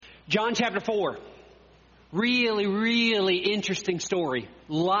John chapter 4. Really, really interesting story.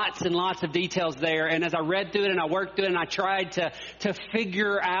 Lots and lots of details there. And as I read through it and I worked through it and I tried to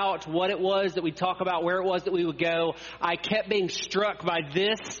figure out what it was that we'd talk about, where it was that we would go, I kept being struck by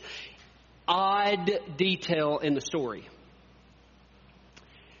this odd detail in the story.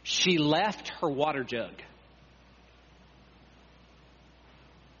 She left her water jug.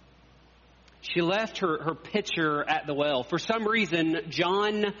 She left her pitcher at the well. For some reason,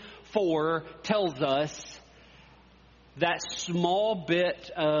 John 4 tells us that small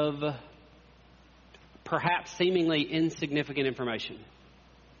bit of perhaps seemingly insignificant information.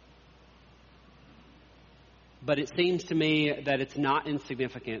 But it seems to me that it's not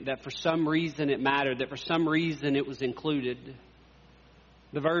insignificant, that for some reason it mattered, that for some reason it was included.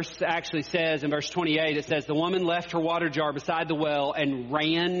 The verse actually says, in verse 28, it says, the woman left her water jar beside the well and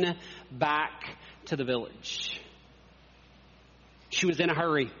ran back to the village. She was in a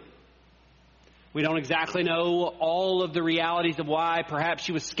hurry. We don't exactly know all of the realities of why. Perhaps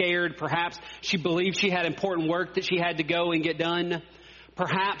she was scared. Perhaps she believed she had important work that she had to go and get done.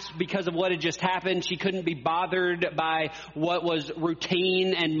 Perhaps because of what had just happened, she couldn't be bothered by what was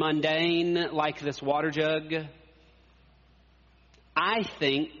routine and mundane, like this water jug. I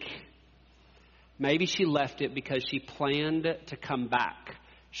think maybe she left it because she planned to come back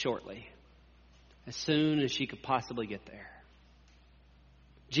shortly, as soon as she could possibly get there.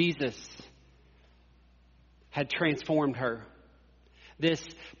 Jesus had transformed her. This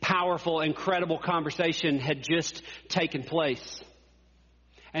powerful, incredible conversation had just taken place.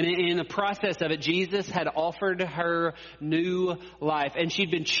 And in the process of it, Jesus had offered her new life. And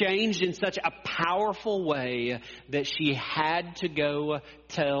she'd been changed in such a powerful way that she had to go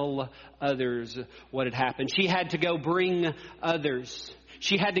tell others what had happened. She had to go bring others.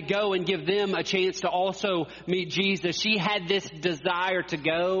 She had to go and give them a chance to also meet Jesus. She had this desire to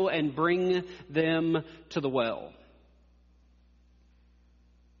go and bring them to the well.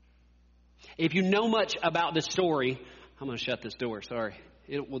 If you know much about this story, I'm going to shut this door, sorry.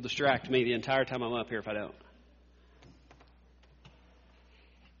 It will distract me the entire time I'm up here if I don't.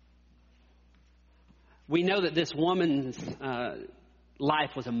 We know that this woman's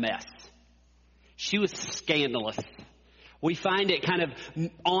life was a mess. She was scandalous. We find it kind of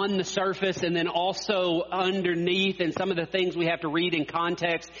on the surface and then also underneath and some of the things we have to read in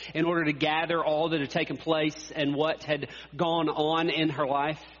context in order to gather all that had taken place and what had gone on in her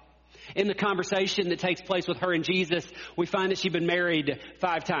life. In the conversation that takes place with her and Jesus, we find that she'd been married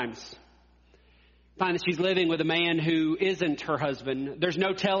 5 times. Find that she's living with a man who isn't her husband. There's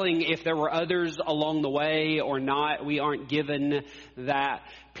no telling if there were others along the way or not. We aren't given that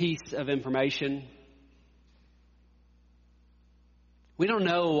piece of information. We don't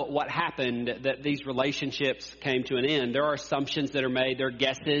know what happened that these relationships came to an end. There are assumptions that are made. There are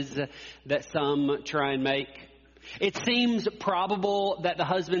guesses that some try and make. It seems probable that the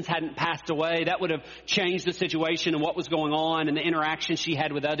husbands hadn't passed away. That would have changed the situation and what was going on and the interaction she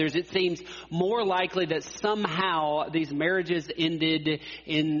had with others. It seems more likely that somehow these marriages ended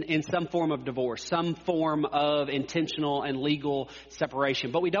in some form of divorce, some form of intentional and legal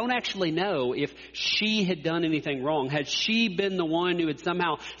separation. But we don't actually know if she had done anything wrong. Had she been the one who had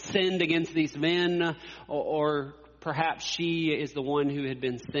somehow sinned against these men, or perhaps she is the one who had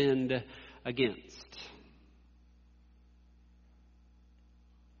been sinned against.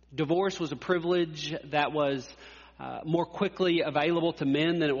 Divorce was a privilege that was more quickly available to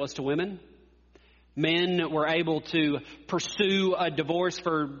men than it was to women. Men were able to pursue a divorce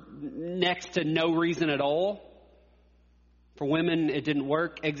for next to no reason at all. For women, it didn't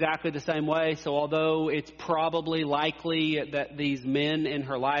work exactly the same way. So although it's probably likely that these men in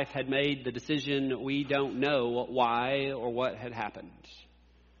her life had made the decision, we don't know why or what had happened.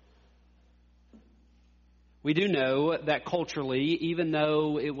 We do know that culturally, even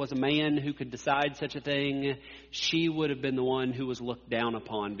though it was a man who could decide such a thing, she would have been the one who was looked down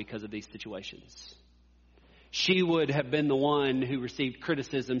upon because of these situations. She would have been the one who received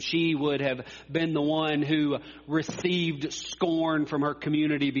criticism. She would have been the one who received scorn from her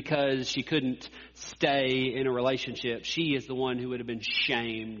community because she couldn't stay in a relationship. She is the one who would have been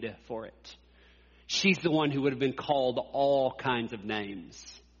shamed for it. She's the one who would have been called all kinds of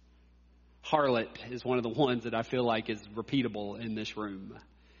names. Harlot is one of the ones that I feel like is repeatable in this room.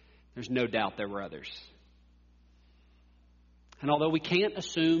 There's no doubt there were others. And although we can't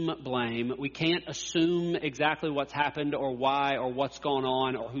assume blame, we can't assume exactly what's happened or why or what's gone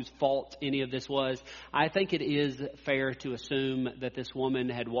on or whose fault any of this was, I think it is fair to assume that this woman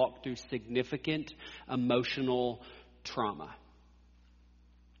had walked through significant emotional trauma.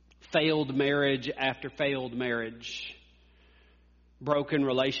 Failed marriage after failed marriage. broken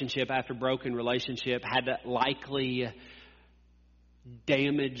relationship after broken relationship had likely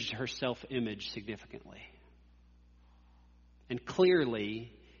damaged her self-image significantly. And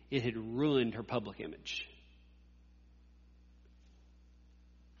clearly, it had ruined her public image.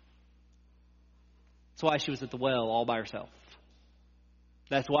 That's why she was at the well all by herself.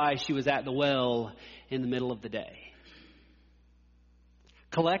 That's why she was at the well in the middle of the day.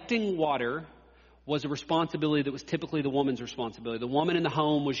 Collecting water was a responsibility that was typically the woman's responsibility. The woman in the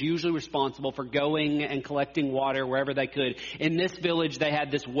home was usually responsible for going and collecting water wherever they could. In this village, they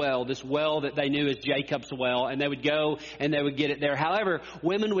had this well that they knew as Jacob's well, and they would go and they would get it there. However,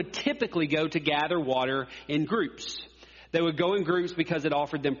 women would typically go to gather water in groups. They would go in groups because it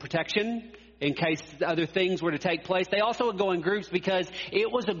offered them protection in case other things were to take place. They also would go in groups because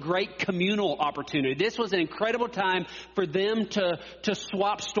it was a great communal opportunity. This was an incredible time for them to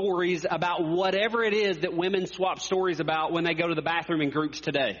swap stories about whatever it is that women swap stories about when they go to the bathroom in groups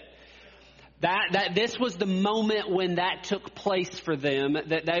today. That this was the moment when that took place for them,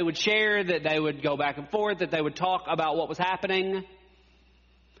 that they would share, that they would go back and forth, that they would talk about what was happening.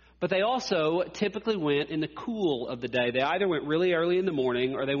 But they also typically went in the cool of the day. They either went really early in the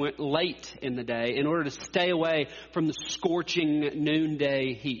morning or they went late in the day in order to stay away from the scorching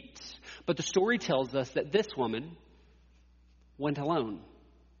noonday heat. But the story tells us that this woman went alone.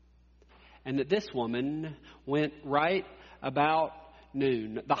 And that this woman went right about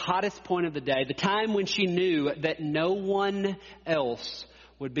noon, the hottest point of the day, the time when she knew that no one else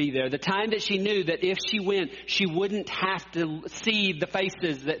would be there. The time that she knew that if she went, she wouldn't have to see the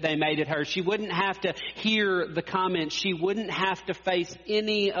faces that they made at her. She wouldn't have to hear the comments. She wouldn't have to face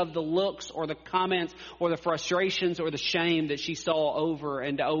any of the looks or the comments or the frustrations or the shame that she saw over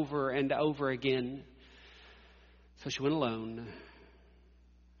and over and over again. So she went alone,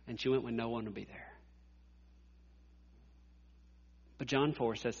 and she went when no one would be there. But John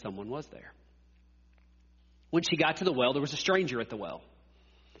 4 says someone was there. When she got to the well, there was a stranger at the well.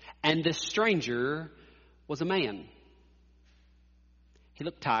 And this stranger was a man. He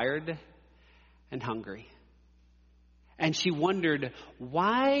looked tired and hungry. And she wondered,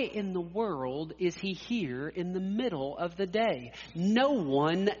 why in the world is he here in the middle of the day? No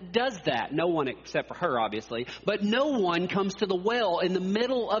one does that. No one except for her, obviously. But no one comes to the well in the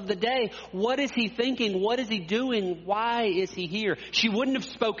middle of the day. What is he thinking? What is he doing? Why is he here? She wouldn't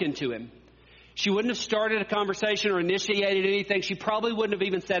have spoken to him. She wouldn't have started a conversation or initiated anything. She probably wouldn't have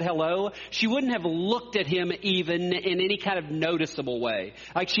even said hello. She wouldn't have looked at him even in any kind of noticeable way.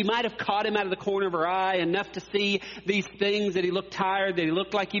 Like she might have caught him out of the corner of her eye enough to see these things, that he looked tired, that he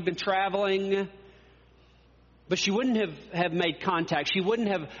looked like he'd been traveling. But she wouldn't have made contact. She wouldn't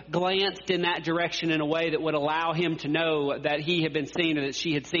have glanced in that direction in a way that would allow him to know that he had been seen or that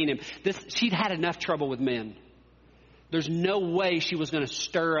she had seen him. She'd had enough trouble with men. There's no way she was going to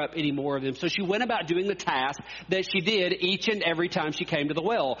stir up any more of them. So she went about doing the task that she did each and every time she came to the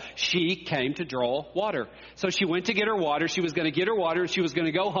well. She came to draw water. So she went to get her water. She was going to get her water. She was going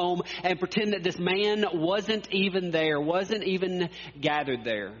to go home and pretend that this man wasn't even there, wasn't even gathered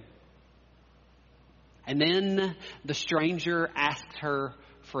there. And then the stranger asked her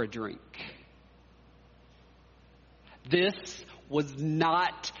for a drink. This was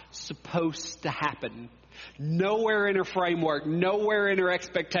not supposed to happen. Nowhere in her framework, nowhere in her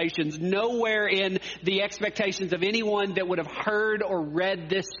expectations, nowhere in the expectations of anyone that would have heard or read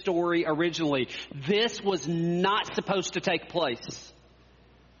this story originally. This was not supposed to take place.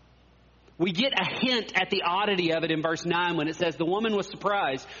 We get a hint at the oddity of it in verse 9 when it says, the woman was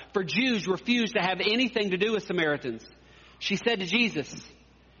surprised, for Jews refused to have anything to do with Samaritans. She said to Jesus,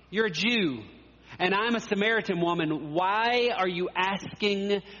 "You're a Jew, and I'm a Samaritan woman. Why are you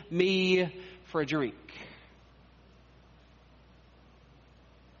asking me for a drink?"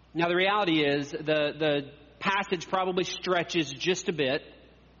 Now, the reality is the passage probably stretches just a bit.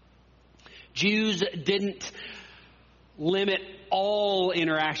 Jews didn't limit all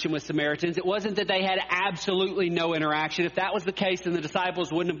interaction with Samaritans. It wasn't that they had absolutely no interaction. If that was the case, then the disciples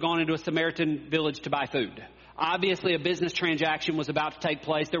wouldn't have gone into a Samaritan village to buy food. Obviously, a business transaction was about to take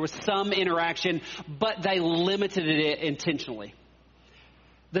place. There was some interaction, but they limited it intentionally.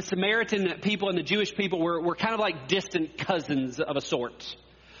 The Samaritan people and the Jewish people were kind of like distant cousins of a sort.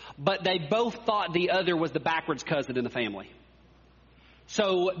 But they both thought the other was the backwards cousin in the family.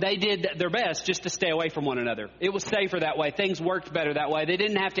 So they did their best just to stay away from one another. It was safer that way. Things worked better that way. They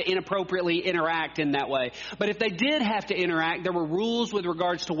didn't have to inappropriately interact in that way. But if they did have to interact, there were rules with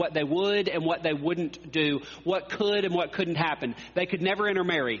regards to what they would and what they wouldn't do, what could and what couldn't happen. They could never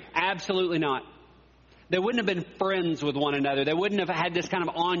intermarry. Absolutely not. They wouldn't have been friends with one another. They wouldn't have had this kind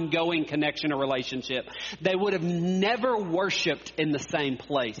of ongoing connection or relationship. They would have never worshiped in the same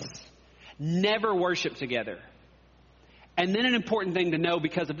place. Never worshiped together. And then an important thing to know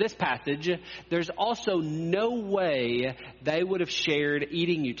because of this passage, there's also no way they would have shared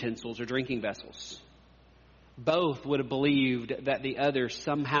eating utensils or drinking vessels. Both would have believed that the other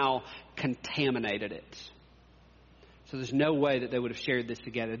somehow contaminated it. So there's no way that they would have shared this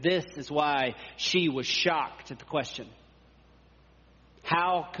together. This is why she was shocked at the question.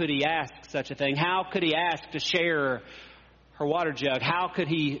 How could he ask such a thing? How could he ask to share her water jug? How could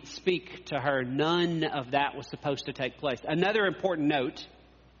he speak to her? None of that was supposed to take place. Another important note.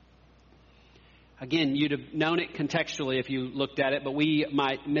 Again, you'd have known it contextually if you looked at it, but we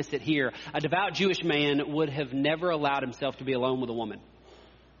might miss it here. A devout Jewish man would have never allowed himself to be alone with a woman.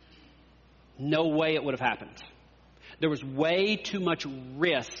 No way it would have happened. There was way too much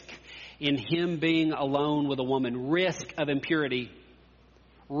risk in him being alone with a woman. Risk of impurity.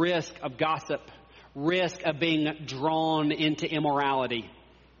 Risk of gossip. Risk of being drawn into immorality.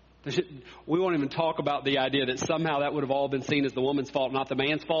 We won't even talk about the idea that somehow that would have all been seen as the woman's fault, not the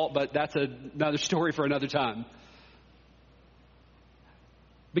man's fault, but that's another story for another time.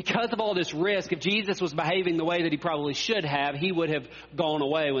 Because of all this risk, if Jesus was behaving the way that he probably should have, he would have gone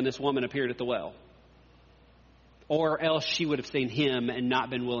away when this woman appeared at the well. Or else she would have seen him and not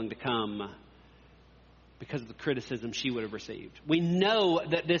been willing to come because of the criticism she would have received. We know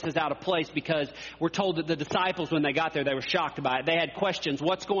that this is out of place because we're told that the disciples, when they got there, they were shocked by it. They had questions.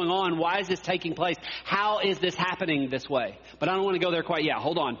 What's going on? Why is this taking place? How is this happening this way? But I don't want to go there quite yet.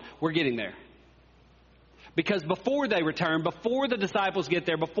 Hold on. We're getting there. Because before they return, before the disciples get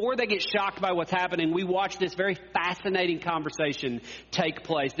there, before they get shocked by what's happening, we watch this very fascinating conversation take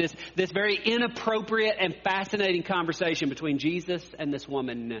place. This very inappropriate and fascinating conversation between Jesus and this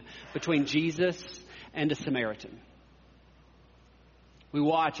woman, between Jesus and a Samaritan. We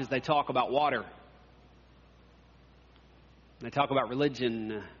watch as they talk about water. They talk about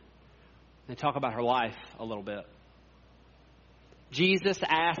religion. They talk about her life a little bit. Jesus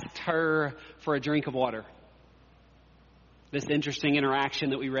asked her for a drink of water. This interesting interaction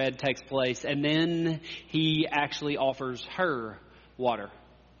that we read takes place. And then he actually offers her water.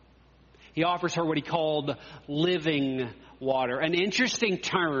 He offers her what he called living water. An interesting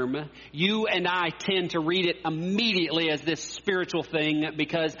term. You and I tend to read it immediately as this spiritual thing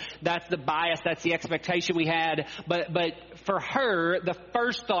because that's the bias, that's the expectation we had. But for her, the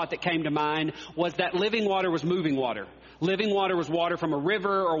first thought that came to mind was that living water was moving water. Living water was water from a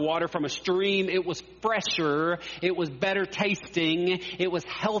river or water from a stream. It was fresher. It was better tasting. It was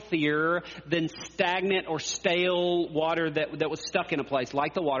healthier than stagnant or stale water that was stuck in a place,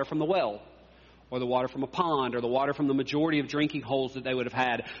 like the water from the well, or the water from a pond, or the water from the majority of drinking holes that they would have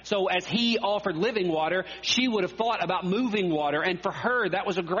had. So as he offered living water, she would have thought about moving water. And for her, that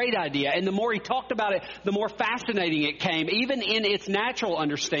was a great idea. And the more he talked about it, the more fascinating it came, even in its natural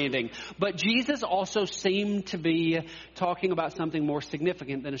understanding. But Jesus also seemed to be talking about something more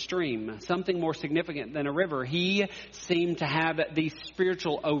significant than a stream, something more significant than a river. He seemed to have these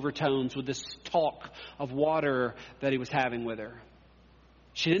spiritual overtones with this talk of water that he was having with her.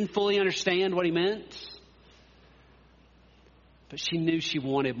 She didn't fully understand what he meant, but she knew she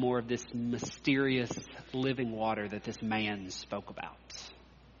wanted more of this mysterious living water that this man spoke about.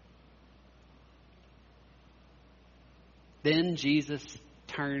 Then Jesus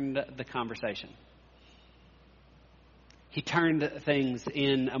turned the conversation. He turned things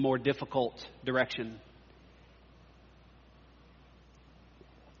in a more difficult direction.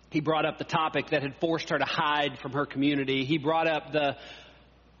 He brought up the topic that had forced her to hide from her community. He brought up the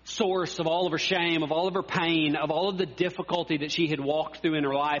source of all of her shame, of all of her pain, of all of the difficulty that she had walked through in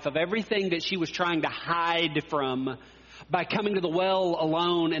her life, of everything that she was trying to hide from by coming to the well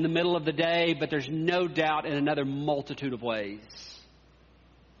alone in the middle of the day, but there's no doubt in another multitude of ways.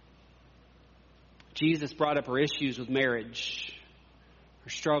 Jesus brought up her issues with marriage, her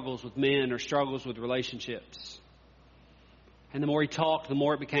struggles with men, her struggles with relationships. And the more he talked, the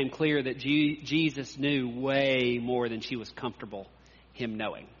more it became clear that Jesus knew way more than she was comfortable him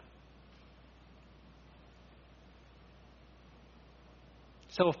knowing.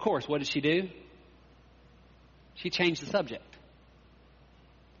 So, of course, what did she do? She changed the subject.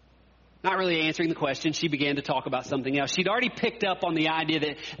 Not really answering the question, she began to talk about something else. She'd already picked up on the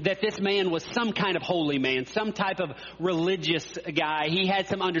idea that this man was some kind of holy man, some type of religious guy. He had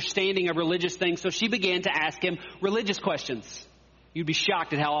some understanding of religious things, so she began to ask him religious questions. You'd be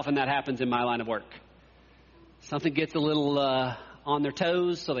shocked at how often that happens in my line of work. Something gets a little on their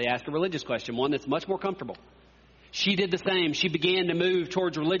toes, so they ask a religious question, one that's much more comfortable. She did the same. She began to move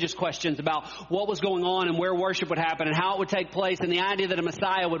towards religious questions about what was going on and where worship would happen and how it would take place and the idea that a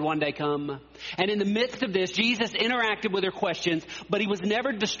Messiah would one day come. And in the midst of this, Jesus interacted with her questions, but he was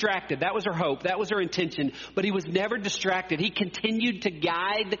never distracted. That was her hope. That was her intention. But he was never distracted. He continued to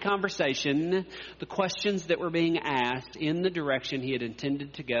guide the conversation, the questions that were being asked, in the direction he had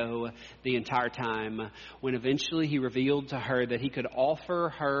intended to go the entire time, when eventually he revealed to her that he could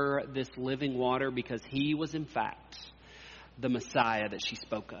offer her this living water because he was, in fact, the Messiah that she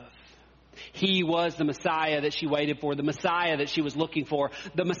spoke of. He was the Messiah that she waited for, the Messiah that she was looking for,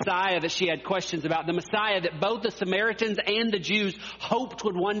 the Messiah that she had questions about, the Messiah that both the Samaritans and the Jews hoped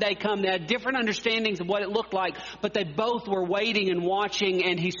would one day come. They had different understandings of what it looked like, but they both were waiting and watching,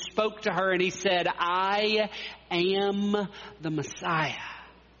 and he spoke to her and he said, I am the Messiah.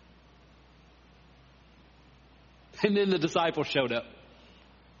 And then the disciples showed up.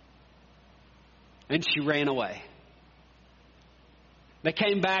 And she ran away. They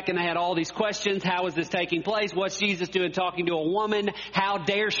came back and they had all these questions. How is this taking place? What's Jesus doing talking to a woman? How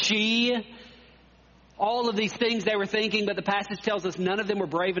dare she? All of these things they were thinking, but the passage tells us none of them were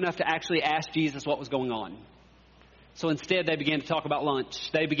brave enough to actually ask Jesus what was going on. So instead they began to talk about lunch.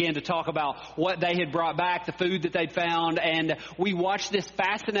 They began to talk about what they had brought back, the food that they'd found. And we watched this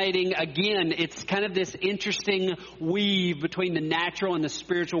fascinating, again, it's kind of this interesting weave between the natural and the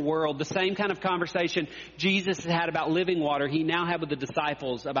spiritual world. The same kind of conversation Jesus had about living water, he now had with the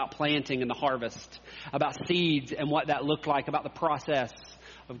disciples about planting and the harvest, about seeds and what that looked like, about the process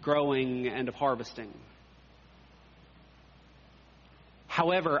of growing and of harvesting.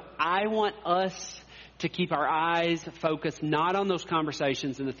 However, I want us to keep our eyes focused not on those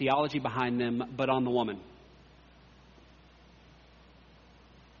conversations and the theology behind them, but on the woman.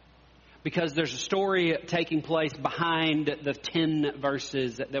 Because there's a story taking place behind the 10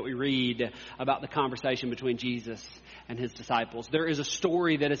 verses that we read about the conversation between Jesus and his disciples. There is a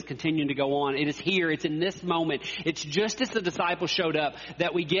story that is continuing to go on. It is here. It's in this moment. It's just as the disciples showed up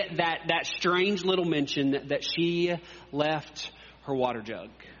that we get that strange little mention that she left her water jug.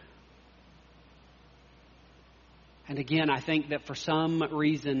 And again, I think that for some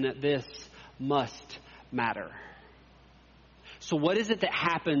reason this must matter. So what is it that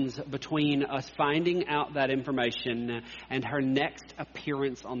happens between us finding out that information and her next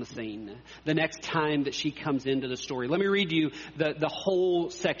appearance on the scene? The next time that she comes into the story. Let me read you the whole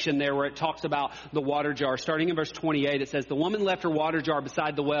section there where it talks about the water jar. Starting in verse 28, it says, the woman left her water jar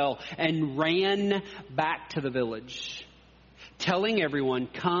beside the well and ran back to the village, telling everyone,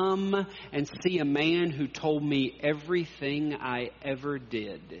 come and see a man who told me everything I ever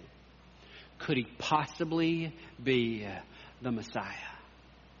did. Could he possibly be the Messiah?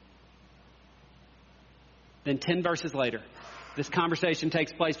 Then 10 verses later, this conversation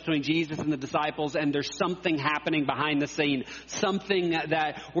takes place between Jesus and the disciples, and there's something happening behind the scene. Something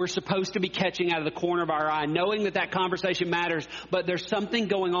that we're supposed to be catching out of the corner of our eye, knowing that conversation matters, but there's something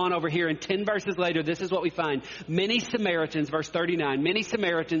going on over here. And 10 verses later, this is what we find. Many Samaritans, verse 39, many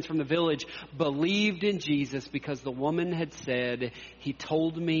Samaritans from the village believed in Jesus because the woman had said, he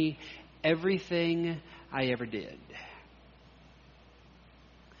told me everything I ever did.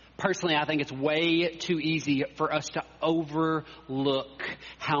 Personally, I think it's way too easy for us to overlook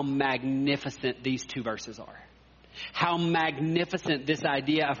how magnificent these two verses are. How magnificent this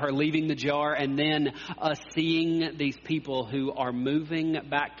idea of her leaving the jar and then us seeing these people who are moving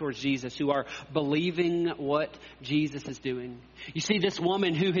back towards Jesus, who are believing what Jesus is doing. You see, this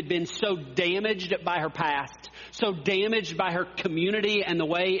woman who had been so damaged by her past, so damaged by her community and the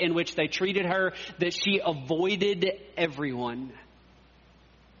way in which they treated her, that she avoided everyone.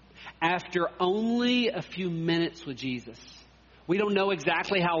 After only a few minutes with Jesus, we don't know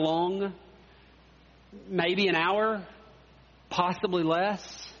exactly how long, maybe an hour, possibly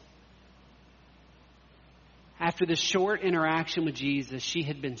less. After this short interaction with Jesus, she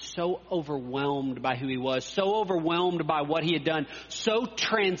had been so overwhelmed by who he was, so overwhelmed by what he had done, so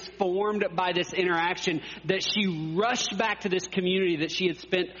transformed by this interaction that she rushed back to this community that she had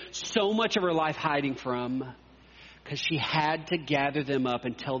spent so much of her life hiding from. Because she had to gather them up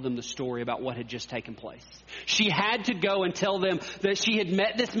and tell them the story about what had just taken place. She had to go and tell them that she had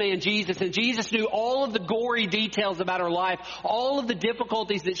met this man, Jesus, and Jesus knew all of the gory details about her life, all of the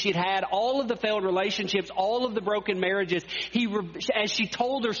difficulties that she'd had, all of the failed relationships, all of the broken marriages. As she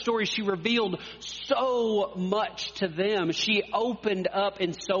told her story, she revealed so much to them. She opened up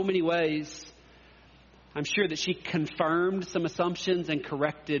in so many ways. I'm sure that she confirmed some assumptions and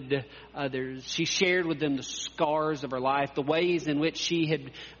corrected others. She shared with them the scars of her life, the ways in which she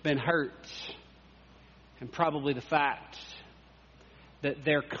had been hurt, and probably the fact that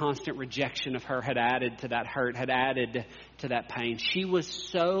their constant rejection of her had added to that hurt, had added to that pain. She was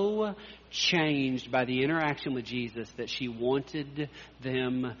so changed by the interaction with Jesus that she wanted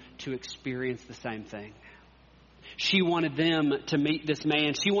them to experience the same thing. She wanted them to meet this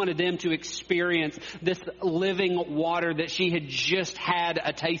man. She wanted them to experience this living water that she had just had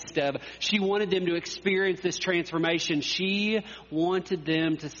a taste of. She wanted them to experience this transformation. She wanted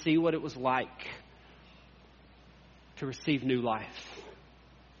them to see what it was like to receive new life.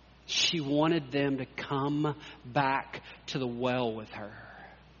 She wanted them to come back to the well with her.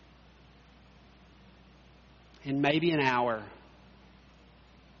 In maybe an hour,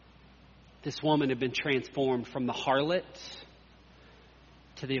 this woman had been transformed from the harlot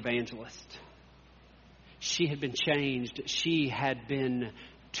to the evangelist. She had been changed. She had been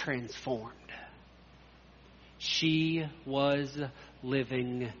transformed. She was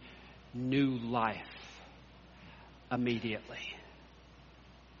living new life immediately.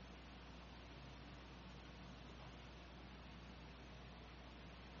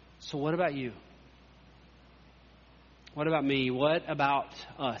 So what about you? What about me? What about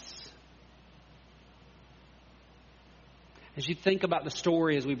us? As you think about the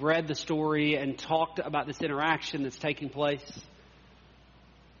story, as we've read the story and talked about this interaction that's taking place,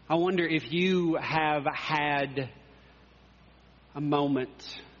 I wonder if you have had a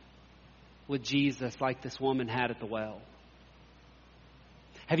moment with Jesus like this woman had at the well.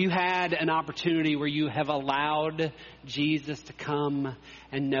 Have you had an opportunity where you have allowed Jesus to come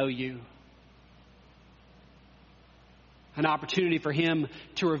and know you? An opportunity for Him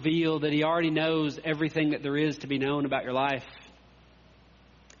to reveal that He already knows everything that there is to be known about your life.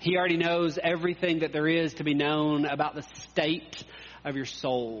 He already knows everything that there is to be known about the state of your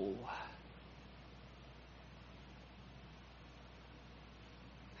soul.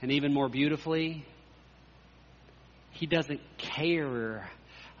 And even more beautifully, He doesn't care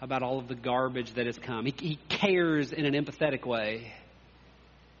about all of the garbage that has come. He cares in an empathetic way.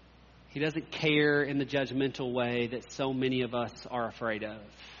 He doesn't care in the judgmental way that so many of us are afraid of.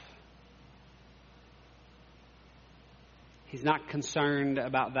 He's not concerned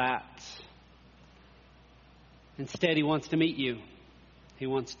about that. Instead, He wants to meet you. He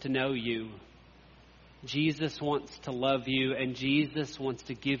wants to know you. Jesus wants to love you, and Jesus wants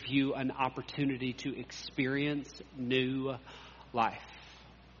to give you an opportunity to experience new life.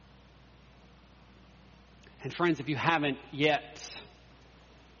 And friends, if you haven't yet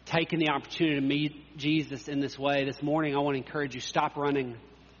taken the opportunity to meet Jesus in this way, this morning I want to encourage you, stop running.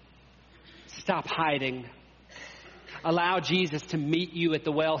 Stop hiding. Allow Jesus to meet you at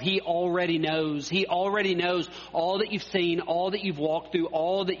the well. He already knows. He already knows all that you've seen, all that you've walked through,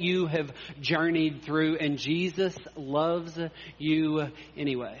 all that you have journeyed through. And Jesus loves you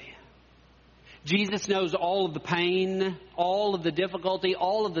anyway. Jesus knows all of the pain, all of the difficulty,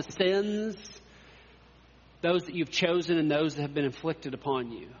 all of the sins, those that you've chosen and those that have been inflicted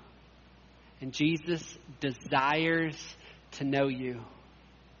upon you. And Jesus desires to know you.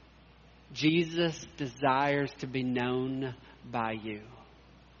 Jesus desires to be known by you.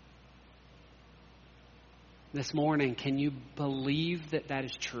 This morning, can you believe that that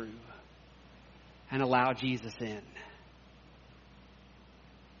is true and allow Jesus in?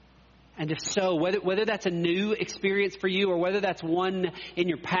 And if so, whether that's a new experience for you or whether that's one in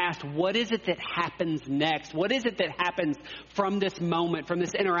your past, what is it that happens next? What is it that happens from this moment, from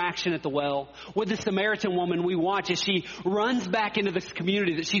this interaction at the well? With the Samaritan woman we watch as she runs back into this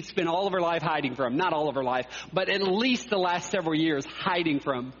community that she'd spent all of her life hiding from. Not all of her life, but at least the last several years hiding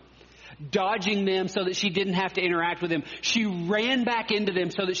from. Dodging them so that she didn't have to interact with them. She ran back into them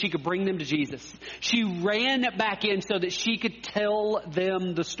so that she could bring them to Jesus. She ran back in so that she could tell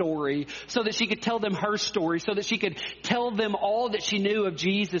them the story, so that she could tell them her story, so that she could tell them all that she knew of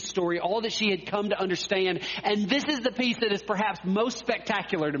Jesus' story, all that she had come to understand. And this is the piece that is perhaps most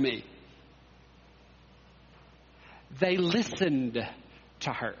spectacular to me. They listened to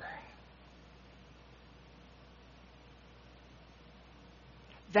her.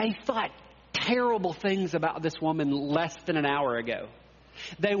 They thought terrible things about this woman less than an hour ago.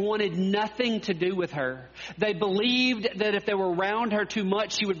 They wanted nothing to do with her. They believed that if they were around her too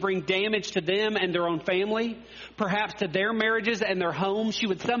much, she would bring damage to them and their own family, perhaps to their marriages and their homes. She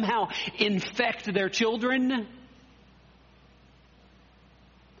would somehow infect their children.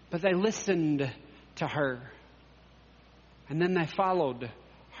 But they listened to her. And then they followed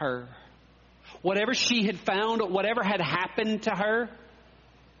her. Whatever she had found, whatever had happened to her,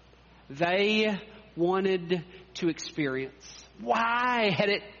 they wanted to experience. Why?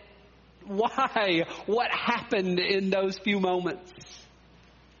 What happened in those few moments?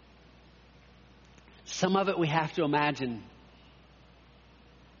 Some of it we have to imagine.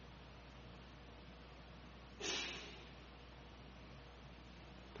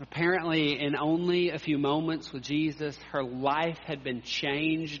 Apparently, in only a few moments with Jesus, her life had been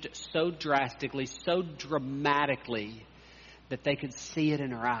changed so drastically, so dramatically, that they could see it in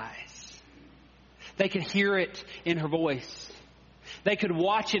her eyes. They could hear it in her voice. They could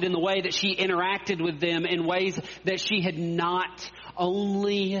watch it in the way that she interacted with them in ways that she had not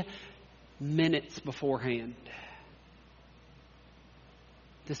only minutes beforehand.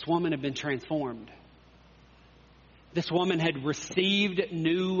 This woman had been transformed. This woman had received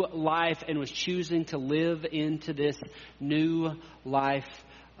new life and was choosing to live into this new life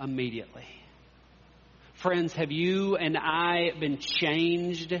immediately. Friends, have you and I been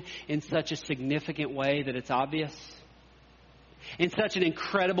changed in such a significant way that it's obvious? In such an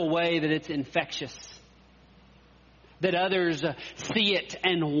incredible way that it's infectious? That others see it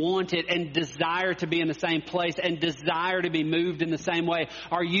and want it and desire to be in the same place and desire to be moved in the same way.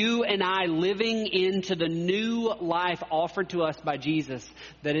 Are you and I living into the new life offered to us by Jesus,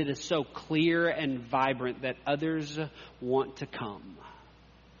 that it is so clear and vibrant that others want to come?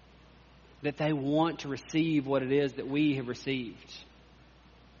 That they want to receive what it is that we have received?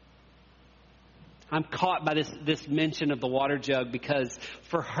 I'm caught by this mention of the water jug because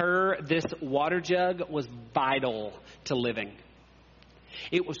for her, this water jug was vital to living.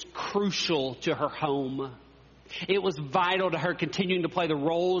 It was crucial to her home. It was vital to her continuing to play the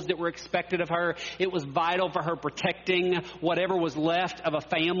roles that were expected of her. It was vital for her protecting whatever was left of a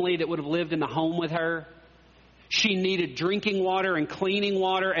family that would have lived in the home with her. She needed drinking water and cleaning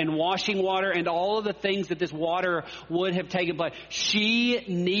water and washing water and all of the things that this water would have taken place. She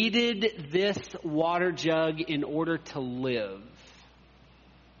needed this water jug in order to live.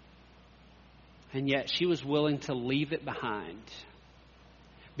 And yet she was willing to leave it behind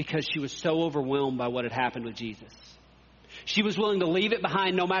because she was so overwhelmed by what had happened with Jesus. She was willing to leave it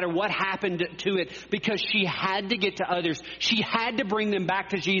behind no matter what happened to it because she had to get to others. She had to bring them back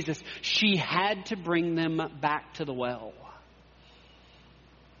to Jesus. She had to bring them back to the well.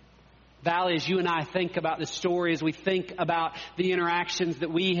 Valley, as you and I think about this story, as we think about the interactions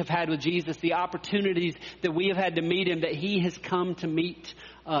that we have had with Jesus, the opportunities that we have had to meet Him, that He has come to meet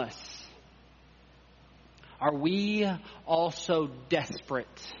us, are we also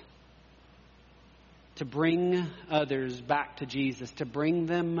desperate to bring others back to Jesus, to bring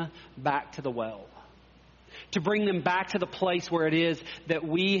them back to the well, to bring them back to the place where it is that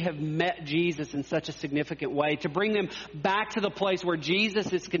we have met Jesus in such a significant way, to bring them back to the place where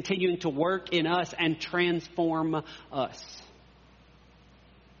Jesus is continuing to work in us and transform us?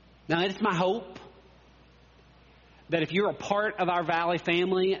 Now, it's my hope that if you're a part of our Valley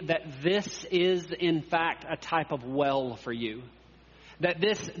family, that this is, in fact, a type of well for you. That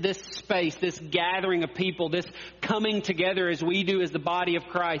this space, this gathering of people, this coming together as we do as the body of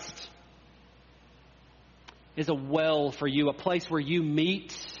Christ is a well for you, a place where you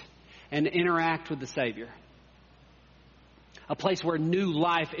meet and interact with the Savior. A place where new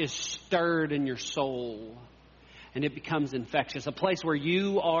life is stirred in your soul and it becomes infectious. A place where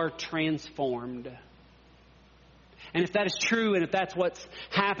you are transformed. And if that is true, and if that's what's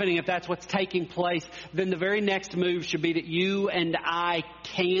happening, if that's what's taking place, then the very next move should be that you and I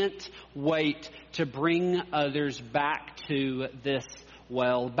can't wait to bring others back to this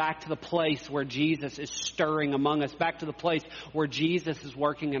well, back to the place where Jesus is stirring among us, back to the place where Jesus is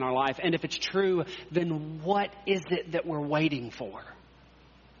working in our life. And if it's true, then what is it that we're waiting for?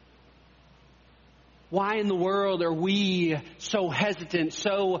 Why in the world are we so hesitant,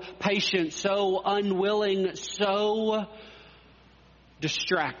 so patient, so unwilling, so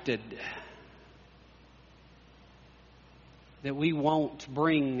distracted that we won't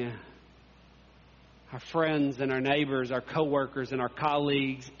bring our friends and our neighbors, our coworkers and our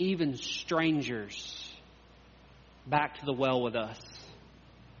colleagues, even strangers, back to the well with us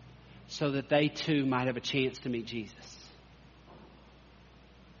so that they too might have a chance to meet Jesus?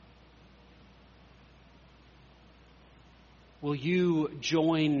 Will you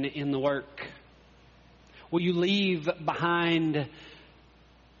join in the work? Will you leave behind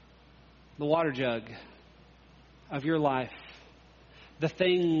the water jug of your life? The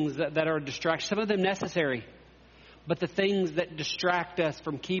things that are distractions, some of them necessary, but the things that distract us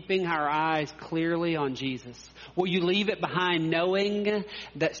from keeping our eyes clearly on Jesus. Will you leave it behind knowing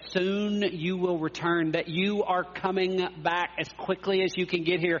that soon you will return, that you are coming back as quickly as you can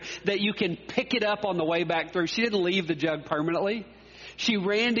get here, that you can pick it up on the way back through? She didn't leave the jug permanently. She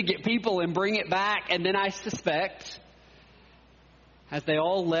ran to get people and bring it back. And then I suspect, as they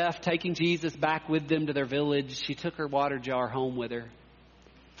all left, taking Jesus back with them to their village, she took her water jar home with her,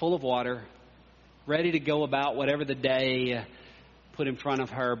 full of water, ready to go about whatever the day put in front of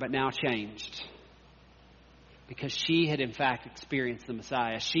her, but now changed. because she had in fact experienced the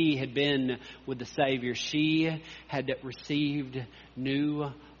Messiah. She had been with the Savior. She had received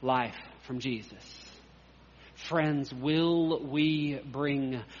new life from Jesus. Friends, will we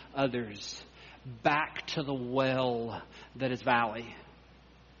bring others back to the well that is Valley?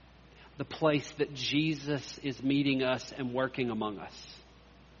 The place that Jesus is meeting us and working among us.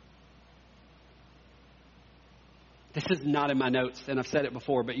 This is not in my notes, and I've said it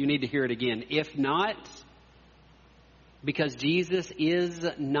before, but you need to hear it again. If not, because Jesus is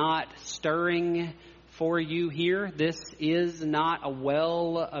not stirring for you here, this is not a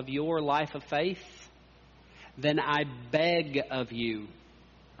well of your life of faith, then I beg of you.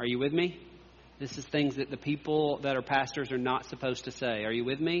 Are you with me? This is things that the people that are pastors are not supposed to say. Are you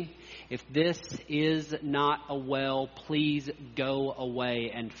with me? If this is not a well, please go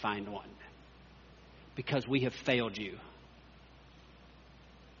away and find one. Because we have failed you.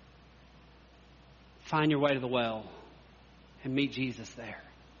 Find your way to the well and meet Jesus there.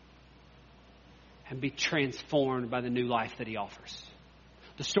 And be transformed by the new life that He offers.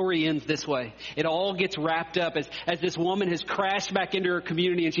 The story ends this way. It all gets wrapped up as this woman has crashed back into her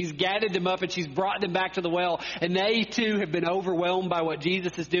community and she's gathered them up and she's brought them back to the well. And they too have been overwhelmed by what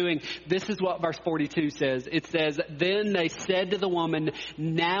Jesus is doing. This is what verse 42 says. It says, "Then they said to the woman,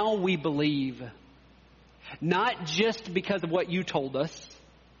 'Now we believe. Not just because of what you told us.'"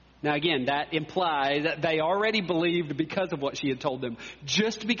 Now again, that implies that they already believed because of what she had told them.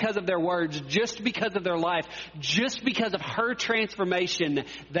 Just because of their words, just because of their life, just because of her transformation,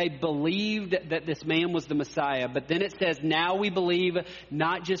 they believed that this man was the Messiah. But then it says, "Now we believe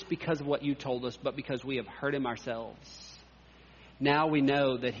not just because of what you told us, but because we have heard Him ourselves. Now we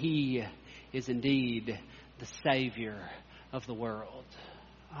know that He is indeed the Savior of the world."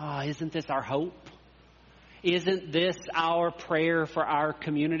 Oh, isn't this our hope? Isn't this our prayer for our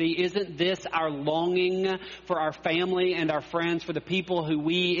community? Isn't this our longing for our family and our friends, for the people who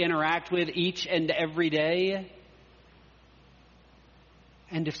we interact with each and every day?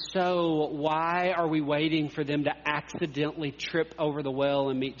 And if so, why are we waiting for them to accidentally trip over the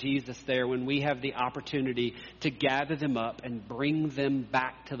well and meet Jesus there when we have the opportunity to gather them up and bring them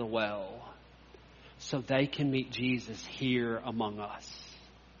back to the well so they can meet Jesus here among us?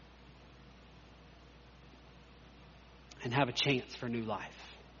 And have a chance for new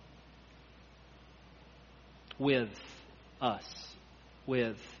life. With us.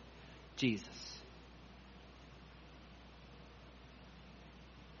 With Jesus.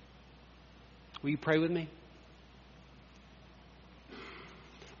 Will you pray with me?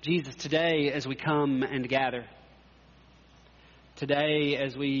 Jesus, today as we come and gather, today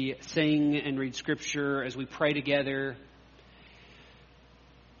as we sing and read Scripture, as we pray together,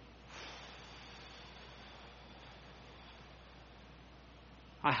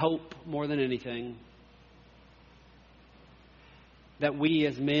 I hope more than anything that we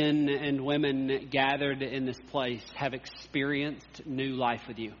as men and women gathered in this place have experienced new life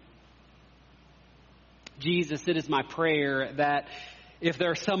with you. Jesus, it is my prayer that if there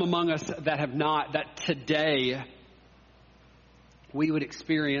are some among us that have not, that today we would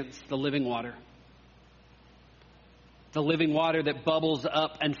experience the living water. The living water that bubbles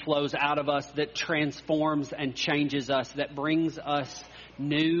up and flows out of us, that transforms and changes us, that brings us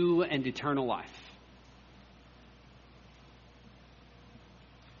new and eternal life.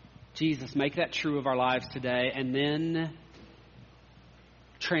 Jesus, make that true of our lives today, and then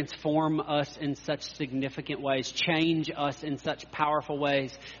transform us in such significant ways, change us in such powerful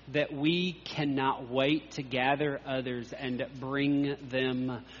ways that we cannot wait to gather others and bring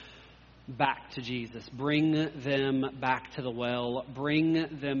them back to Jesus. Bring them back to the well.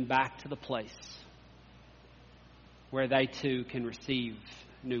 Bring them back to the place where they too can receive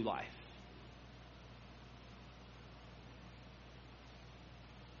new life.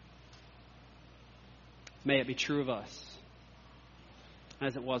 May it be true of us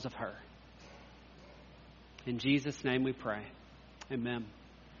as it was of her. In Jesus' name we pray. Amen.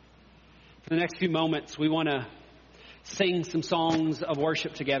 For the next few moments, we want to sing some songs of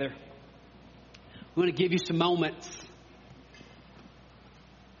worship together. We want to give you some moments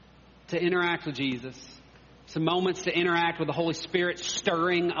to interact with Jesus. Some moments to interact with the Holy Spirit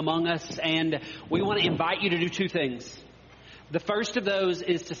stirring among us. And we want to invite you to do two things. The first of those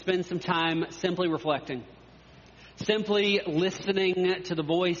is to spend some time simply reflecting. Simply listening to the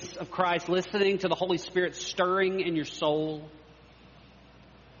voice of Christ. Listening to the Holy Spirit stirring in your soul.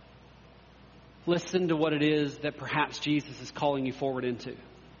 Listen to what it is that perhaps Jesus is calling you forward into.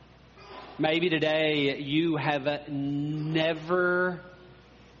 Maybe today you have never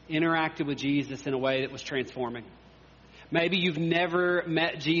interacted with Jesus in a way that was transforming. Maybe you've never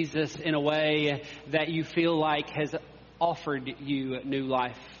met Jesus in a way that you feel like has offered you new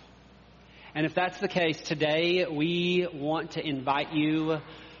life. And if that's the case, today we want to invite you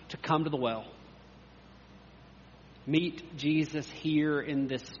to come to the well. Meet Jesus here in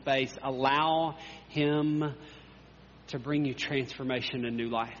this space. Allow Him to bring you transformation and new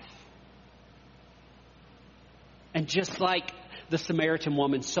life. And just like the Samaritan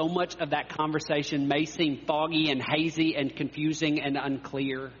woman, so much of that conversation may seem foggy and hazy and confusing and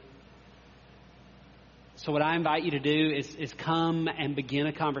unclear. So what I invite you to do is come and begin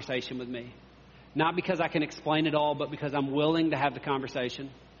a conversation with me. Not because I can explain it all, but because I'm willing to have the conversation.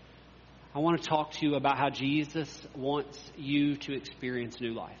 I want to talk to you about how Jesus wants you to experience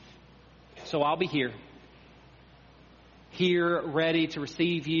new life. So I'll be here ready to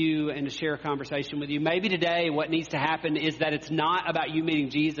receive you and to share a conversation with you. Maybe today what needs to happen is that it's not about you meeting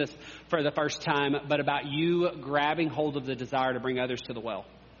Jesus for the first time, but about you grabbing hold of the desire to bring others to the well.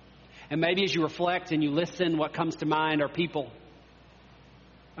 And maybe as you reflect and you listen, what comes to mind are people,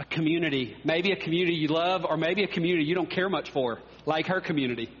 a community, maybe a community you love, or maybe a community you don't care much for, like her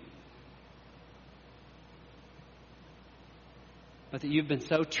community. But that you've been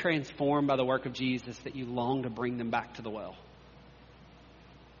so transformed by the work of Jesus that you long to bring them back to the well.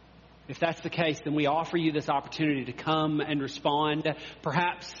 If that's the case, then we offer you this opportunity to come and respond.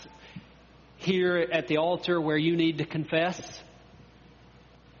 Perhaps here at the altar where you need to confess.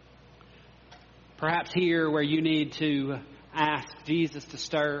 Perhaps here where you need to ask Jesus to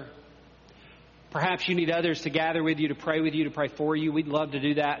stir. Perhaps you need others to gather with you, to pray for you. We'd love to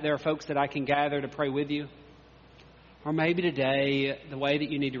do that. There are folks that I can gather to pray with you. Or maybe today, the way that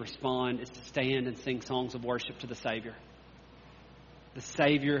you need to respond is to stand and sing songs of worship to the Savior. The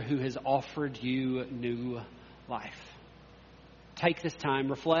Savior who has offered you new life. Take this time,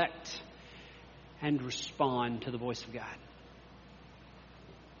 reflect, and respond to the voice of God.